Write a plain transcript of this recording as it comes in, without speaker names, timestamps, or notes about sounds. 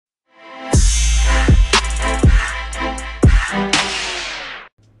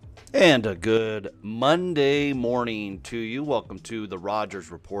And a good Monday morning to you. Welcome to the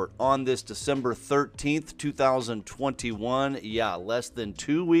Rogers Report on this December 13th, 2021. Yeah, less than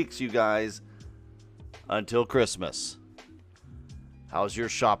 2 weeks, you guys, until Christmas. How's your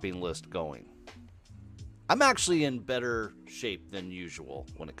shopping list going? I'm actually in better shape than usual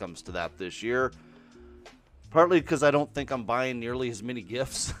when it comes to that this year. Partly because I don't think I'm buying nearly as many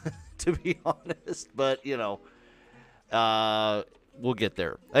gifts, to be honest. But, we'll get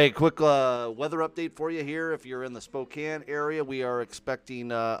there. Hey, quick weather update for you here. If you're in the Spokane area, we are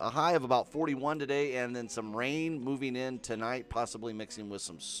expecting a high of about 41 today and then some rain moving in tonight, possibly mixing with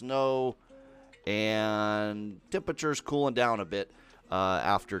some snow. And temperatures cooling down a bit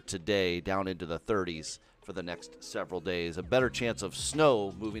after today, down into the 30s for the next several days. A better chance of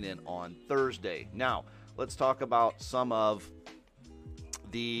snow moving in on Thursday. Now, let's talk about some of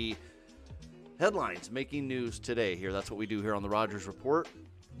the headlines making news today here. That's what we do here on the Rogers Report.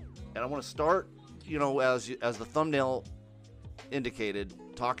 And I want to start, as the thumbnail indicated,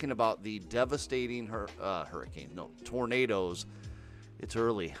 talking about the devastating tornadoes. It's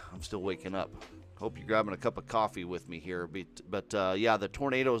early. I'm still waking up. Hope you're grabbing a cup of coffee with me here. But the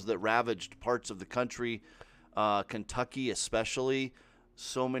tornadoes that ravaged parts of the country, Kentucky especially,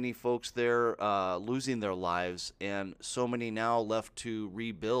 so many folks there losing their lives, and so many now left to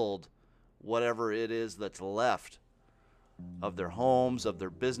rebuild whatever it is that's left of their homes, of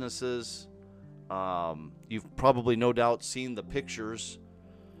their businesses. You've probably no doubt seen the pictures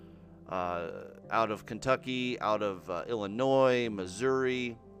out of Kentucky, out of Illinois,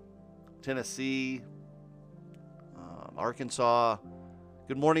 Missouri, Tennessee, Arkansas.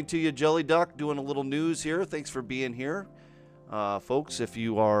 Good morning to you, Jelly Duck, doing a little news here. Thanks for being here. Folks, if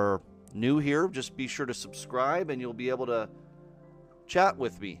you are new here, just be sure to subscribe and you'll be able to chat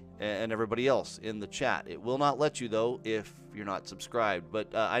with me and everybody else in the chat. It will not let you, though, if you're not subscribed.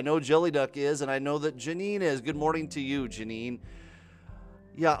 But I know Jelly Duck is, and I know that Janine is. Good morning to you, Janine.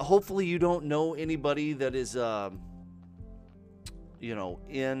 Yeah, hopefully you don't know anybody that is,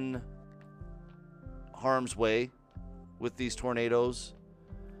 in harm's way with these tornadoes.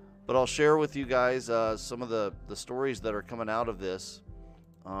 But I'll share with you guys some of the stories that are coming out of this.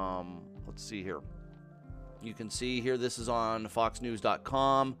 Let's see here. You can see here, this is on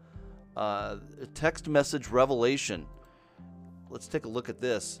foxnews.com. Text message revelation. Let's take a look at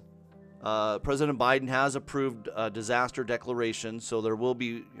this. President Biden has approved a disaster declaration, so there will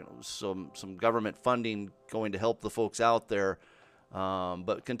be some government funding going to help the folks out there.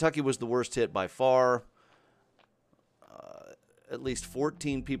 But Kentucky was the worst hit by far. At least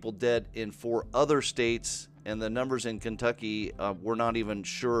 14 people dead in 4 other states, and the numbers in Kentucky, we're not even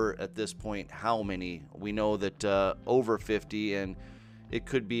sure at this point how many. We know that over 50, and it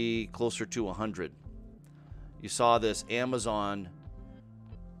could be closer to 100. You saw this Amazon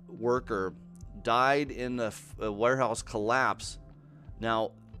worker died in a warehouse collapse.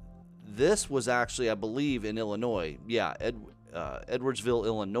 Now, this was actually, I believe, in Illinois. Yeah, Edwardsville,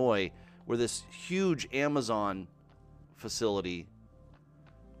 Illinois, where this huge Amazon facility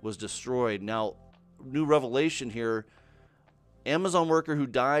was destroyed. Now, new revelation here. Amazon worker who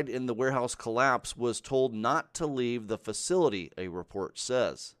died in the warehouse collapse was told not to leave the facility, a report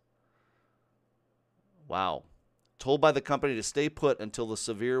says. Wow. Told by the company to stay put until the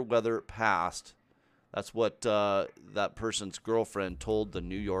severe weather passed. That's what that person's girlfriend told the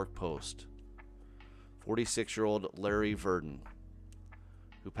New York Post. 46-year-old Larry Verdon,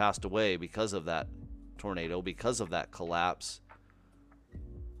 who passed away because of that tornado, because of that collapse.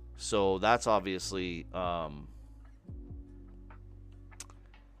 So that's obviously, what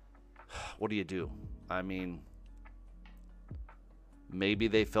do you do? I mean, maybe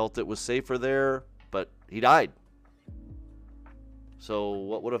they felt it was safer there, but he died. So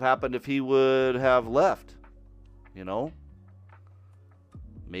what would have happened if he would have left?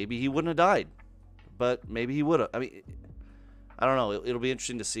 Maybe he wouldn't have died, but maybe he would have. I mean, I don't know. It'll be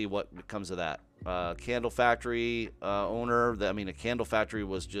interesting to see what comes of that. Candle factory owner. A candle factory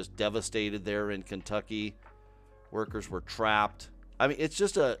was just devastated there in Kentucky. Workers were trapped. I mean, it's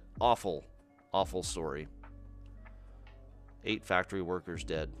just a awful, awful story. 8 factory workers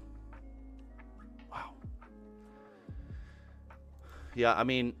dead. Wow. Yeah, I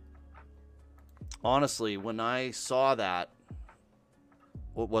mean, honestly, when I saw that,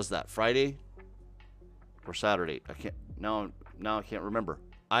 what was that, Friday or Saturday? I can't remember.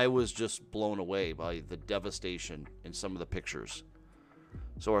 I was just blown away by the devastation in some of the pictures.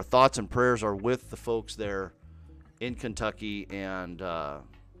 So our thoughts and prayers are with the folks there in Kentucky and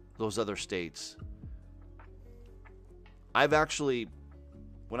those other states. I've actually,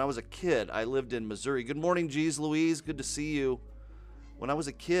 when I was a kid, I lived in Missouri. Good morning, Geez Louise. Good to see you. when I was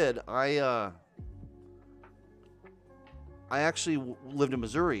a kid, I actually lived in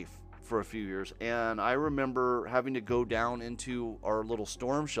Missouri for a few years, and I remember having to go down into our little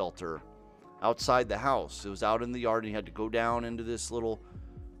storm shelter outside the house. It was out in the yard, and you had to go down into this little,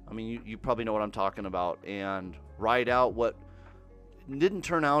 I mean, you probably know what I'm talking about, and ride out what didn't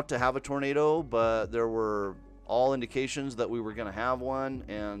turn out to have a tornado, but there were all indications that we were going to have one.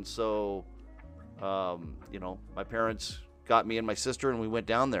 And so, you know, my parents got me and my sister, and we went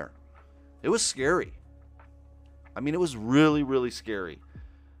down there. It was scary. I mean, it was really, really scary.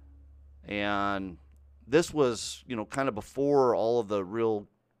 And this was, you know, kind of before all of the real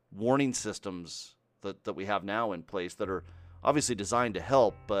warning systems that we have now in place that are obviously designed to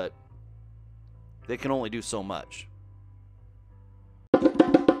help, but they can only do so much.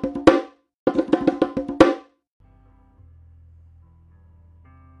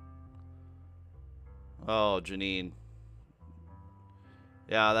 Oh, Janine.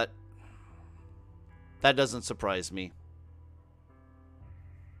 Yeah, that doesn't surprise me.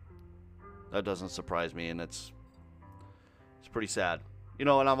 That doesn't surprise me, and it's pretty sad. You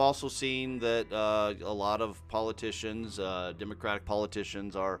know, and I've also seen that a lot of politicians, Democratic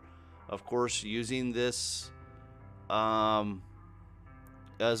politicians, are, of course, using this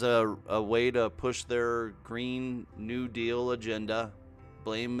as a way to push their Green New Deal agenda.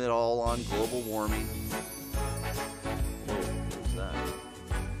 Blame it all on global warming. Whoa, what's that?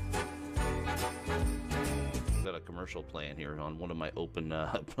 I've got a commercial playing here on one of my open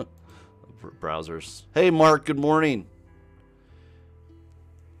browsers. Hey, Mark, good morning.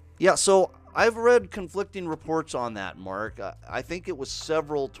 Yeah, so I've read conflicting reports on that, Mark. I think it was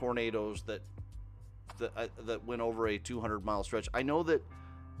several tornadoes that went over a 200-mile stretch. I know that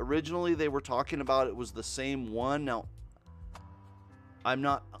originally they were talking about it was the same one. Now, I'm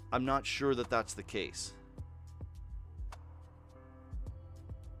not sure that that's the case.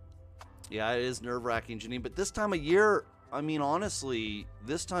 Yeah, it is nerve-wracking, Janine. But this time of year, I mean, honestly,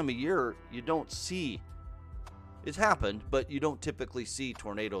 this time of year, you don't see. It's happened, but you don't typically see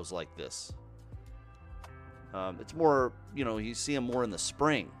tornadoes like this. It's more, you know, you see them more in the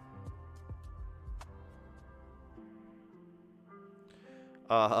spring.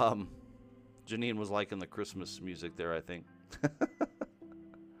 Janine was liking the Christmas music there, I think.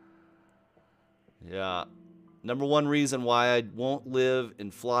 Yeah. Number one reason why I won't live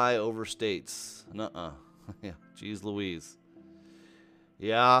and fly over states. Nuh-uh. Yeah, geez Louise.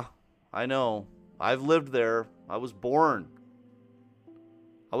 Yeah, I know. I've lived there. I was born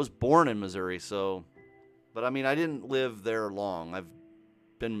in Missouri, so, but I mean, I didn't live there long. I've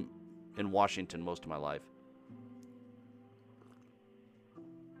been in Washington most of my life.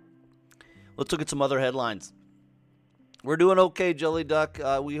 Let's look at some other headlines. We're doing okay, Jelly Duck.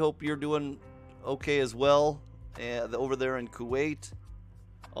 We hope you're doing okay as well. Over there in Kuwait.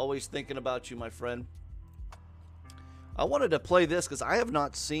 Always thinking about you, my friend. I wanted to play this because I have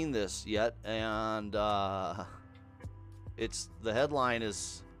not seen this yet, and the headline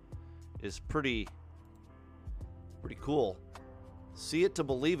is pretty cool. See it to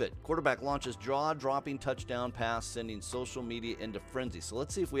believe it. Quarterback launches jaw-dropping touchdown pass, sending social media into frenzy. So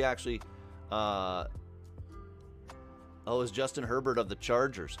let's see if we actually. It's Justin Herbert of the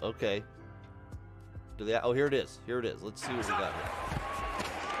Chargers. Okay. Oh, here it is. Here it is. Let's see what we got here.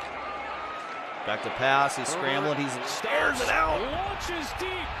 Back to pass. He's scrambling. He stares it out. Launches deep.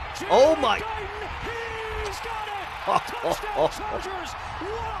 Oh my! He's got it. Touchdown Chargers.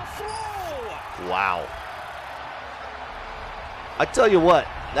 What a throw! Wow. I tell you what,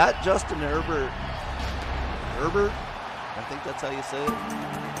 that Justin Herbert, I think that's how you say it.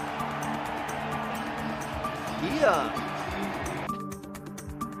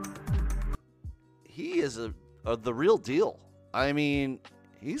 He is the real deal. I mean,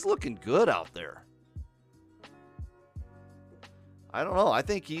 he's looking good out there. I don't know. I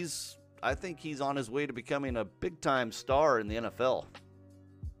think he's on his way to becoming a big-time star in the NFL.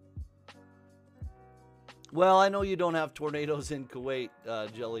 Well, I know you don't have tornadoes in Kuwait,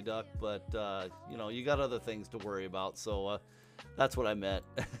 Jelly Duck, but you got other things to worry about. So that's what I meant.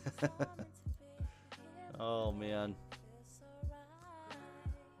 Oh man.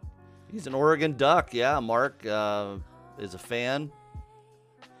 He's an Oregon Duck. Yeah, Mark is a fan.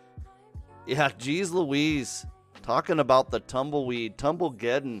 Yeah, geez Louise. Talking about the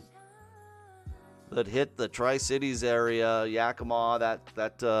Tumblegeddon that hit the Tri-Cities area, Yakima,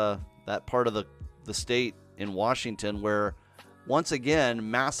 that part of the state in Washington, where once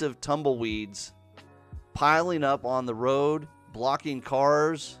again massive tumbleweeds piling up on the road, blocking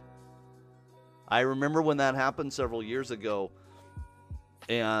cars. I remember when that happened several years ago,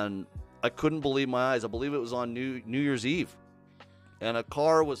 and I couldn't believe my eyes. I believe it was on New Year's Eve. and a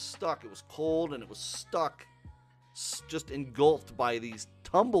car was stuck. It was cold, and it was stuck, just engulfed by these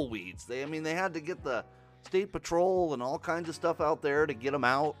tumbleweeds. They had to get the state patrol and all kinds of stuff out there to get them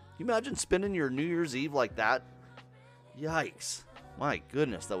out. Can you imagine spending your New Year's Eve like that? Yikes. My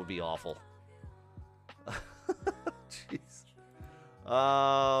goodness, that would be awful. Jeez.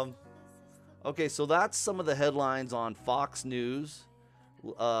 Okay, so that's some of the headlines on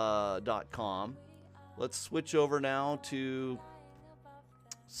FoxNews.com. Let's switch over now to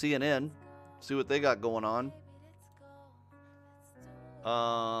CNN, see what they got going on.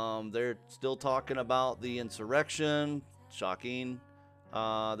 They're still talking about the insurrection. Shocking.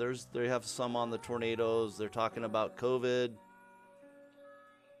 They have some on the tornadoes. They're talking about COVID.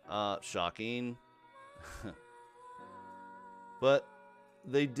 Shocking. But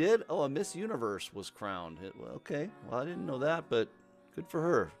they did. Oh, a Miss Universe was crowned. Okay. Well, I didn't know that, but good for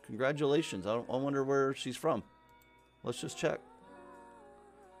her. Congratulations. I wonder where she's from. Let's just check.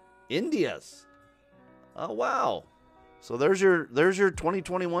 India's. Oh, wow. So there's your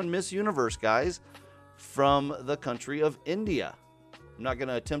 2021 Miss Universe, guys, from the country of India. I'm not going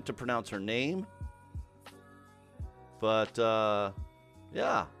to attempt to pronounce her name, but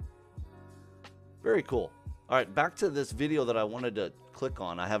yeah, very cool. All right, back to this video that I wanted to click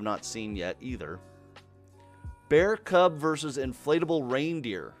on. I have not seen yet either. Bear cub versus inflatable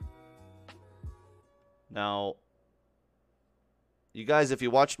reindeer. Now, you guys, if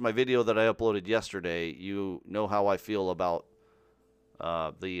you watched my video that I uploaded yesterday, you know how I feel about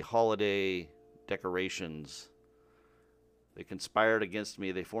the holiday decorations. They conspired against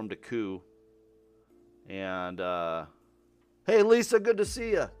me. They formed a coup. And, hey, Lisa, good to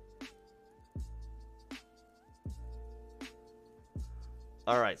see you.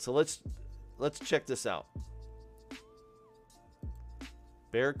 All right, so let's check this out.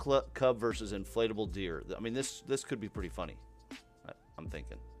 Bear cub versus inflatable deer. I mean, this could be pretty funny. I'm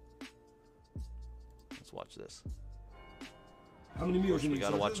thinking. Let's watch this. How many meals we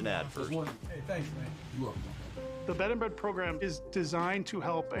gotta watch an ad first. Hey, thanks, man. You're welcome. The Bed and Bread program is designed to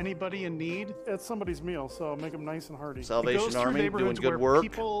help anybody in need. It's somebody's meal, so make them nice and hearty. Salvation Army doing good work.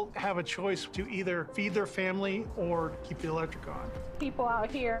 People have a choice to either feed their family or keep the electric on. People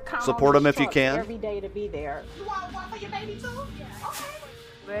out here count Support on them if you trucks can. every day to be there. You want one for your baby too? Yeah. Okay.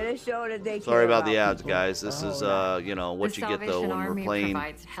 Sorry about the ads, guys. This is what you get though when we're playing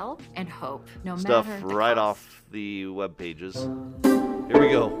provides help and hope, no stuff matter the right cost. off the web pages. Here we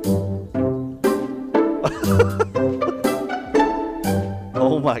go.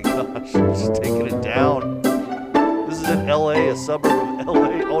 Oh my gosh, just taking it down. This is in LA, a suburb of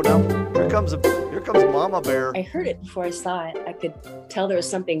LA. Oh no, here comes Mama Bear. I heard it before I saw it. I could tell there was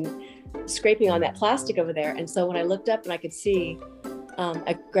something scraping on that plastic over there. And so when I looked up and I could see,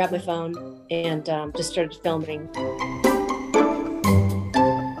 I grabbed my phone and just started filming.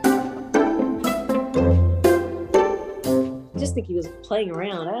 I just think he was playing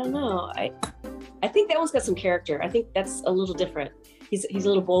around. I don't know. I think that one's got some character. I think that's a little different. He's a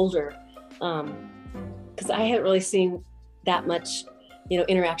little bolder. Because I hadn't really seen that much,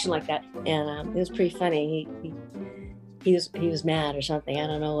 interaction like that. And it was pretty funny. He was mad or something. I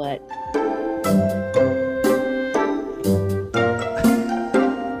don't know what.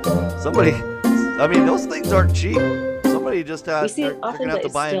 Those things aren't cheap. Somebody just had. We see it they're often, gonna have but to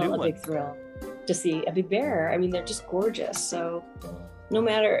it's buy a new still a one. big thrill to see a big bear. I mean, they're just gorgeous. So no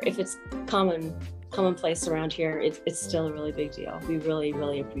matter if it's commonplace around here, it's still a really big deal. We really,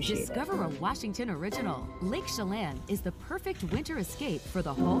 really appreciate Discover a Washington original. Lake Chelan is the perfect winter escape for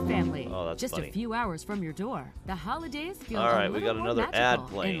the whole family. Oh, that's just funny. a few hours from your door. The holidays feel All right, a we little got more another ad magical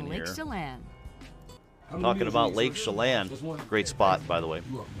playing in Lake here. Chelan. Talking about Lake Chelan. Great spot, by the way.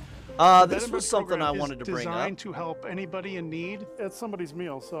 The Bed This and was Bread something I program is wanted to bring up. designed to help anybody in need. It's somebody's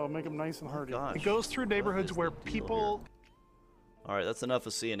meal, so make them nice and hearty. gosh. It goes through neighborhoods where deal people. All right, that's enough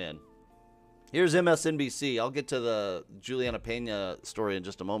of CNN. Here's MSNBC. I'll get to the Juliana Pena story in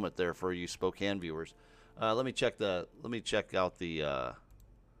just a moment there for you Spokane viewers. Let me check out the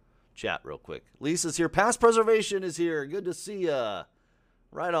chat real quick. Lisa's here. Past Preservation is here. Good to see ya.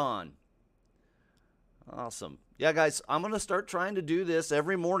 Right on. Awesome. Yeah, guys, I'm going to start trying to do this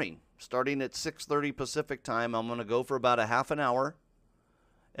every morning, starting at 6:30 Pacific time. I'm going to go for about a half an hour,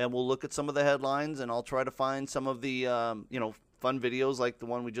 and we'll look at some of the headlines, and I'll try to find some of the, fun videos like the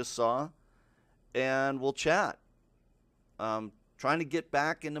one we just saw, and we'll chat. Trying to get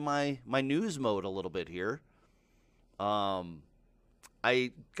back into my news mode a little bit here.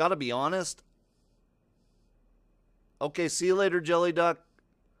 I got to be honest. Okay, see you later, Jelly Duck.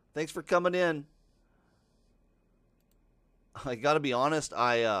 Thanks for coming in. I got to be honest,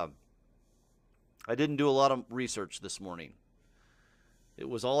 I didn't do a lot of research this morning. It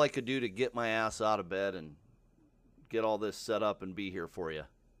was all I could do to get my ass out of bed and get all this set up and be here for you.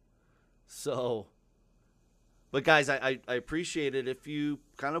 So, but guys, I appreciate it if you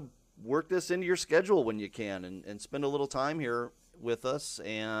kind of work this into your schedule when you can and spend a little time here with us.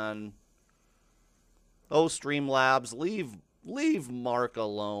 And, Streamlabs, leave Mark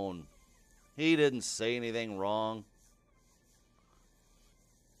alone. He didn't say anything wrong.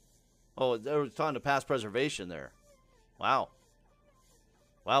 Oh, they were talking to past preservation there. Wow.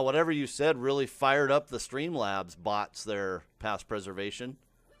 Wow, whatever you said really fired up the Streamlabs bots there, past preservation.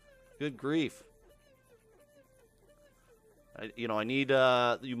 Good grief. I need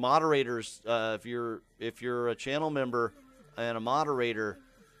you moderators, if you're a channel member and a moderator,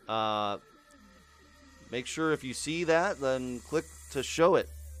 make sure if you see that, then click to show it.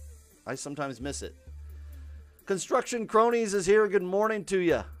 I sometimes miss it. Construction Cronies is here. Good morning to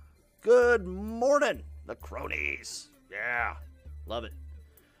you. Good morning, the Cronies. Yeah, love it.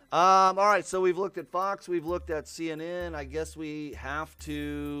 All right, so we've looked at Fox, we've looked at CNN. I guess we have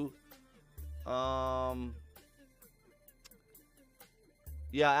to,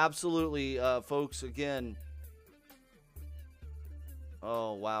 yeah, absolutely, folks. Again,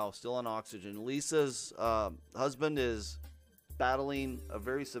 oh wow, still on oxygen. Lisa's husband is battling a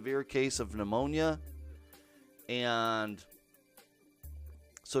very severe case of pneumonia, and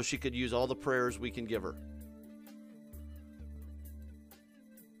so she could use all the prayers we can give her.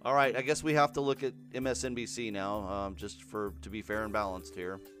 All right, I guess we have to look at MSNBC now, just to be fair and balanced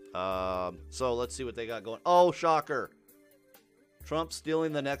here. So let's see what they got going. Oh, shocker. Trump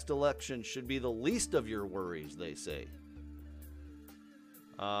stealing the next election should be the least of your worries, they say.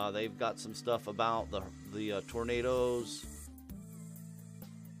 They've got some stuff about the tornadoes.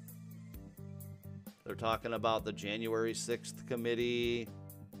 They're talking about the January 6th committee.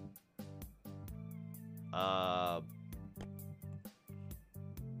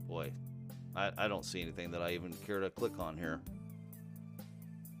 Boy, I don't see anything that I even care to click on here.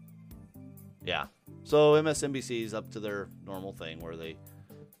 Yeah. So MSNBC is up to their normal thing where they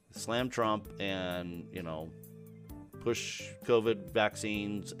slam Trump and, push COVID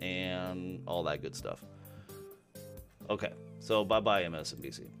vaccines and all that good stuff. Okay. So bye-bye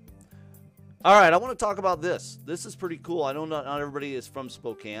MSNBC. All right. I want to talk about this. This is pretty cool. I know not everybody is from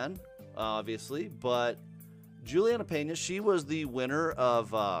Spokane, obviously, but Juliana Pena, she was the winner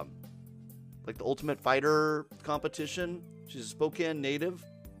of the Ultimate Fighter competition. She's a Spokane native,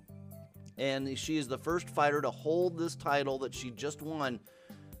 and she is the first fighter to hold this title that she just won,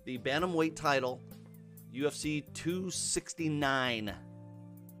 the bantamweight title, UFC 269.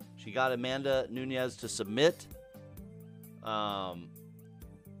 She got Amanda Nunes to submit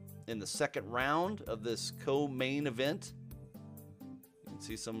in the second round of this co-main event. You can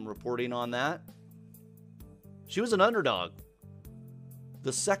see some reporting on that. She was an underdog.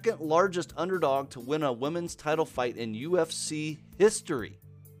 The second largest underdog to win a women's title fight in UFC history.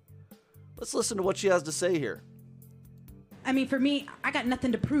 Let's listen to what she has to say here. I mean, for me, I got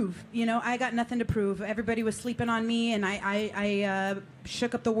nothing to prove. I got nothing to prove. Everybody was sleeping on me, and I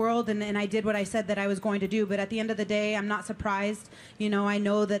shook up the world, and I did what I said that I was going to do. But at the end of the day, I'm not surprised. I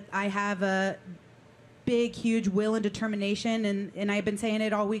know that I have a big, huge will and determination, and I've been saying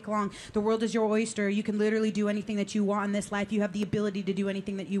it all week long. The world is your oyster. You can literally do anything that you want in this life. You have the ability to do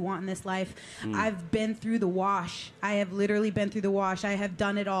anything that you want in this life. I've been through the wash. I have literally been through the wash. I have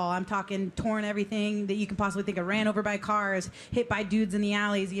done it all. I'm talking torn everything that you can possibly think of, ran over by cars, hit by dudes in the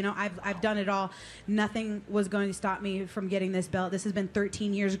alleys. I've done it all. Nothing was going to stop me from getting this belt. This has been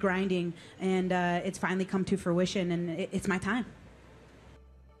 13 years grinding, and it's finally come to fruition, and it's my time.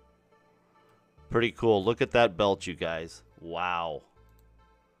 Pretty cool. Look at that belt, you guys. Wow.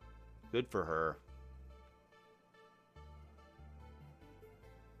 Good for her.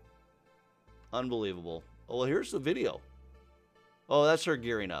 Unbelievable. Oh, well, here's the video. Oh, that's her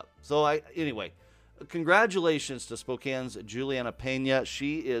gearing up. So, anyway, congratulations to Spokane's Juliana Pena.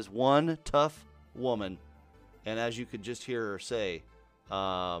 She is one tough woman. And as you could just hear her say,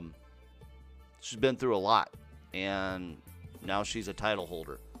 she's been through a lot. And now she's a title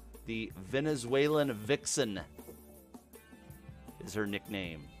holder. The Venezuelan Vixen is her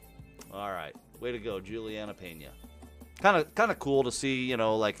nickname. All right. Way to go, Juliana Pena. Kind of cool to see,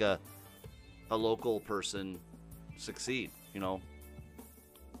 like a local person succeed,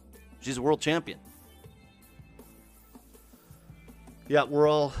 She's a world champion. Yeah,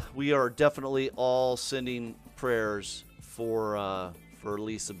 we are definitely all sending prayers for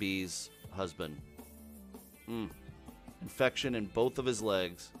Lisa B's husband. Infection in both of his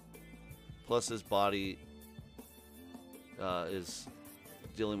legs. Plus, his body is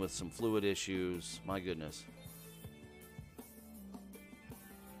dealing with some fluid issues. My goodness.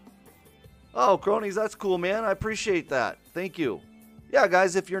 Oh, cronies, that's cool, man. I appreciate that. Thank you. Yeah,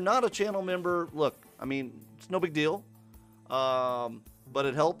 guys, if you're not a channel member, look, I mean, it's no big deal, but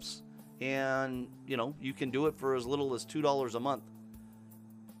it helps. And, you know, you can do it for as little as $2 a month.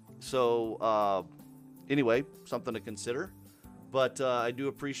 So, anyway, something to consider. But I do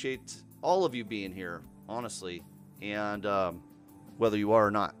appreciate all of you being here, honestly, and whether you are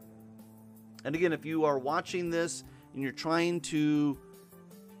or not. And again, if you are watching this and you're trying to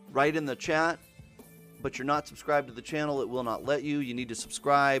write in the chat, but you're not subscribed to the channel, it will not let you. You need to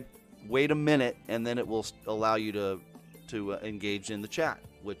subscribe, wait a minute, and then it will allow you to engage in the chat,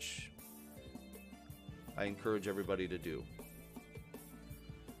 which I encourage everybody to do.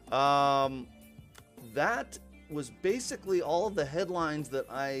 That was basically all of the headlines that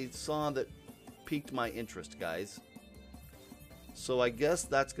I saw that piqued my interest, guys. So I guess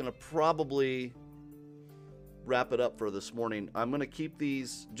that's going to probably wrap it up for this morning. I'm going to keep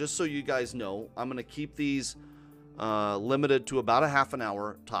these, just so you guys know, I'm going to keep these limited to about a half an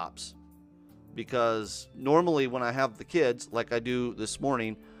hour tops. Because normally when I have the kids, like I do this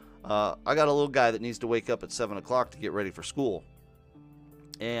morning, I got a little guy that needs to wake up at 7 o'clock to get ready for school.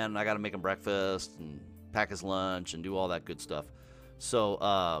 And I got to make him breakfast and pack his lunch and do all that good stuff. So,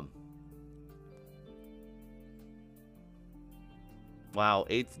 wow,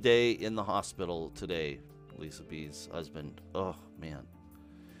 8th day in the hospital today, Lisa B's husband. Oh, man.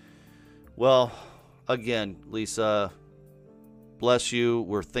 Well, again, Lisa, bless you.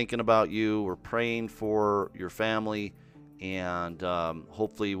 We're thinking about you. We're praying for your family. And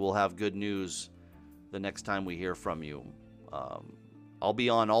hopefully we'll have good news the next time we hear from you. I'll be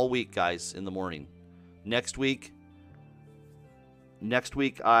on all week, guys, in the morning. Next week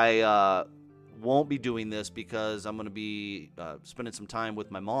I won't be doing this because I'm going to be spending some time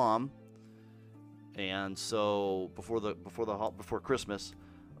with my mom, and so before Christmas.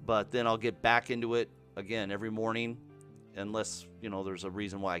 But then I'll get back into it again every morning, unless there's a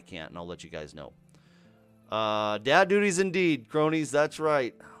reason why I can't, and I'll let you guys know. Dad duties indeed, cronies. That's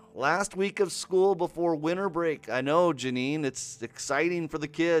right. Last week of school before winter break. I know, Janine, it's exciting for the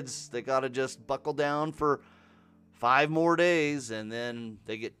kids. They got to just buckle down for 5 more days, and then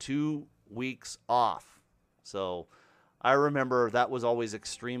they get 2 weeks off. So I remember that was always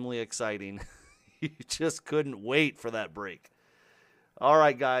extremely exciting. You just couldn't wait for that break. All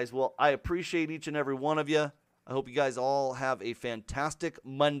right, guys. Well, I appreciate each and every one of you. I hope you guys all have a fantastic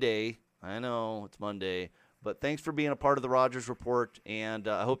Monday. I know it's Monday. But thanks for being a part of the Rogers Report, and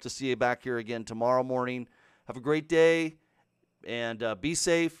I hope to see you back here again tomorrow morning. Have a great day, and be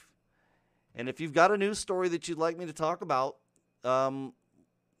safe. And if you've got a news story that you'd like me to talk about,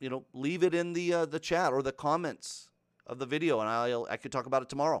 leave it in the chat or the comments of the video, and I could talk about it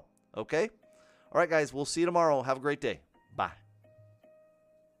tomorrow. Okay? All right, guys. We'll see you tomorrow. Have a great day. Bye.